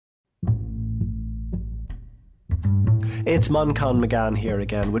It's Moncon McGann here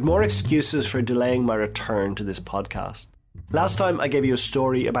again, with more excuses for delaying my return to this podcast. Last time I gave you a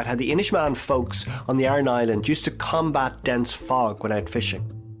story about how the Inishmaan folks on the Aran Islands used to combat dense fog when out fishing.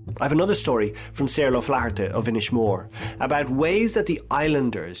 I have another story from Sarah O'Flaherty of Inishmore about ways that the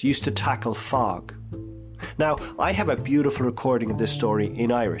islanders used to tackle fog. Now, I have a beautiful recording of this story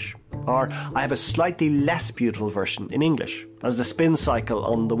in Irish, or I have a slightly less beautiful version in English, as the spin cycle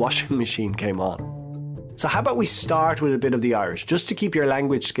on the washing machine came on. So how about we start with a bit of the Irish, just to keep your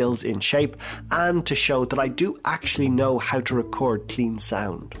language skills in shape and to show that I do actually know how to record clean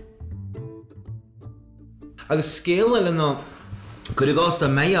sound. Agus scéal eile ná go dtí gás de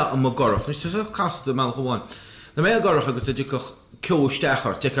méa an magorach, nes is a casta mal goháin. Na méa gorach agus de dicach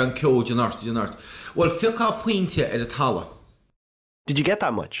ceosteachar, dic an ceod an art. Well, fiá pointe a tala. Did you get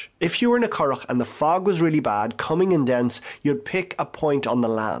that much? If you were in a currach and the fog was really bad, coming in dense, you'd pick a point on the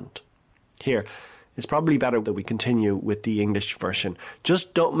land. Here, it's probably better that we continue with the English version.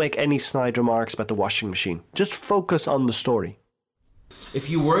 Just don't make any snide remarks about the washing machine. Just focus on the story. If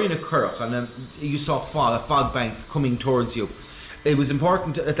you were in a currach and you saw a fog bank coming towards you, it was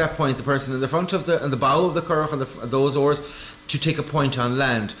important at that point, the person in the front of the bow of the currach and those oars, to take a point on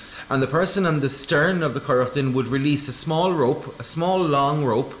land. And the person on the stern of the currach then would release a small long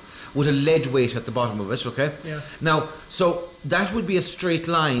rope with a lead weight at the bottom of it, okay? Yeah. Now, so that would be a straight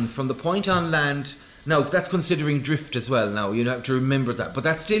line from the point on land. Now, that's considering drift as well now, you have to remember that. But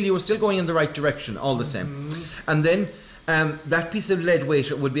that's still, you were still going in the right direction, all the same. Mm-hmm. And then that piece of lead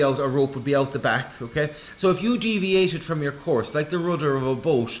weight would be out, a rope would be out the back, okay? So if you deviated from your course, like the rudder of a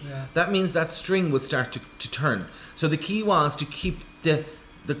boat, that means that string would start to turn. So the key was to keep that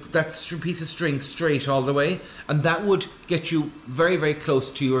piece of string straight all the way, and that would get you very, very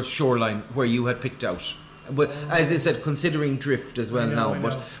close to your shoreline where you had picked out. But as I said, considering drift as well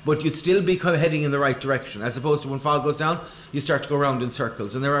but you'd still be kind of heading in the right direction, as opposed to when fog goes down, you start to go around in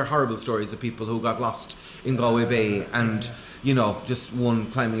circles. And there are horrible stories of people who got lost in Galway Bay and, you know, just one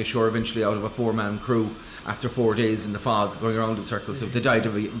climbing ashore eventually out of a 4-man crew after 4 days in the fog going around in circles. So they died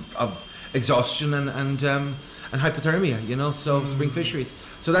of exhaustion and hypothermia, you know, so spring fisheries.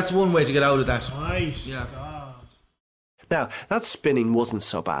 So that's one way to get out of that. Nice. Yeah. God. Now, that spinning wasn't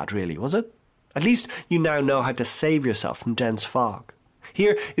so bad really, was it? At least you now know how to save yourself from dense fog.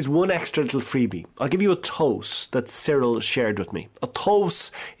 Here is one extra little freebie. I'll give you a toast that Cyril shared with me. A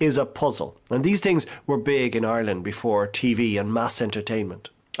toast is a puzzle, and these things were big in Ireland before TV and mass entertainment.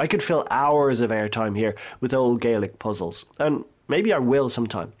 I could fill hours of airtime here with old Gaelic puzzles, and maybe I will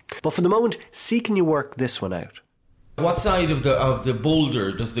sometime. But for the moment, see can you work this one out. What side of the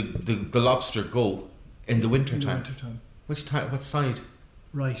boulder does the lobster go in the winter time? In the winter time. What side?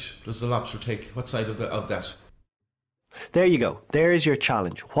 Right. Does the lobster take? What side of that? There you go. There's your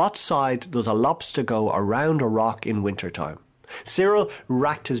challenge. What side does a lobster go around a rock in wintertime? Cyril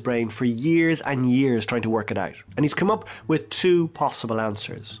racked his brain for years and years trying to work it out, and he's come up with 2 possible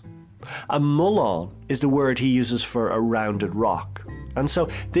answers. A mullon is the word he uses for a rounded rock. And so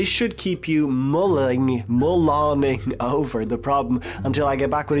this should keep you mulloning over the problem until I get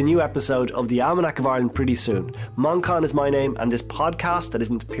back with a new episode of the Almanac of Ireland pretty soon. Moncon is my name, and this podcast, that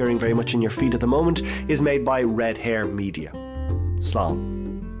isn't appearing very much in your feed at the moment, is made by Red Hair Media. Slán.